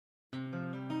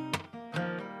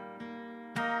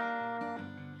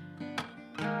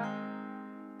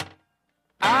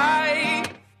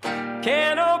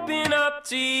up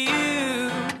to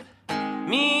you.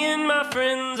 Me and my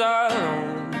friends are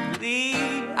lonely.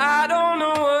 I don't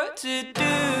know what to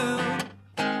do.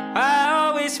 I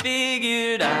always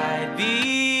figured I'd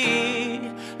be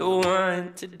the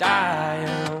one to die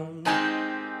alone.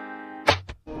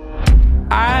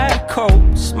 I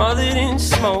cold, smothered in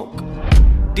smoke,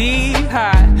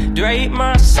 dehydrate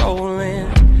my soul,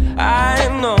 and I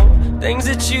know things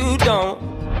that you don't.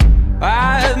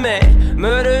 I've met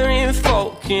murdering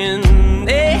folk, and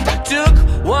they took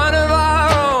one of our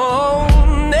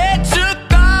own. They took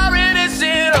our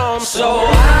innocent home. So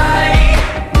I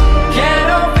can't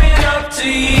open up to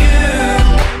you.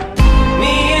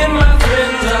 Me and my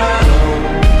friends are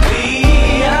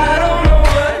lonely. I don't know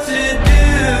what to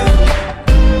do.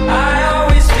 I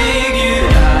always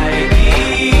figured I'd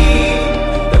be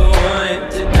the one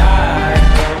to die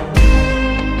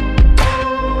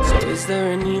alone. So is there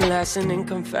any lesson in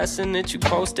confessing that you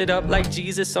posted up like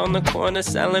Jesus on the corner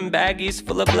selling baggies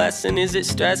full of blessing? Is it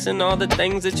stressing all the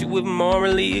things that you have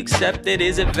morally accepted?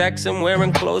 Is it vexing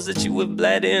wearing clothes that you have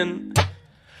bled in?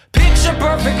 Picture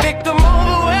perfect victim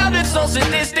overwhelmed and so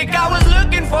sadistic. I was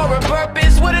looking for a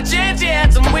purpose, with a chance you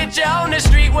had some witch on the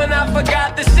street. When I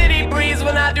forgot the city breeze,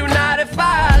 when I do not, if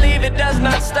I leave it does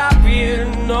not stop here,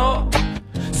 no.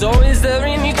 So is there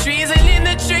any treason in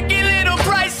the tricky little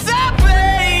price I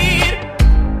paid?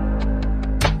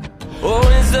 Or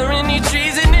is there any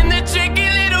treason